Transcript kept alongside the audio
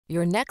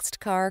Your next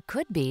car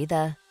could be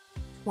the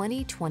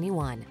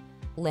 2021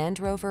 Land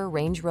Rover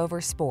Range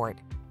Rover Sport.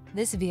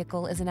 This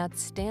vehicle is an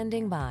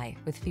outstanding buy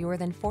with fewer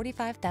than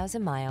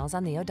 45,000 miles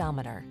on the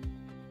odometer.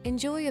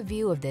 Enjoy a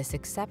view of this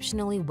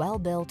exceptionally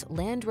well-built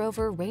Land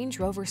Rover Range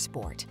Rover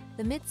Sport,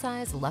 the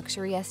midsize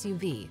luxury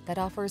SUV that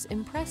offers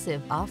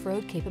impressive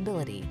off-road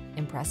capability,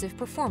 impressive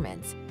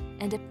performance,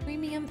 and a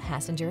premium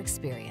passenger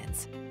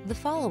experience. The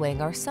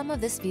following are some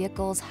of this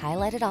vehicle's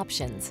highlighted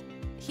options: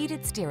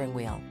 heated steering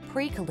wheel,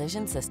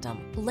 pre-collision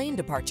system, lane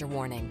departure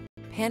warning,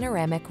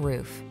 panoramic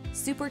roof,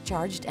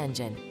 supercharged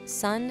engine,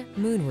 sun,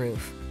 moon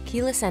roof,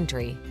 keyless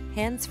entry,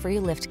 hands-free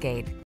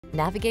liftgate,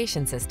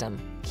 navigation system,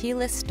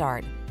 keyless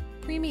start.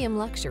 Premium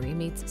luxury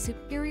meets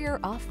superior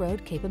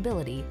off-road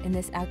capability in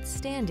this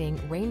outstanding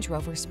Range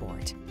Rover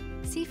Sport.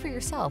 See for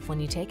yourself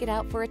when you take it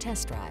out for a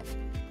test drive.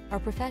 Our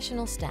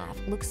professional staff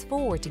looks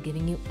forward to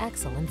giving you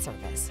excellent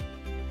service.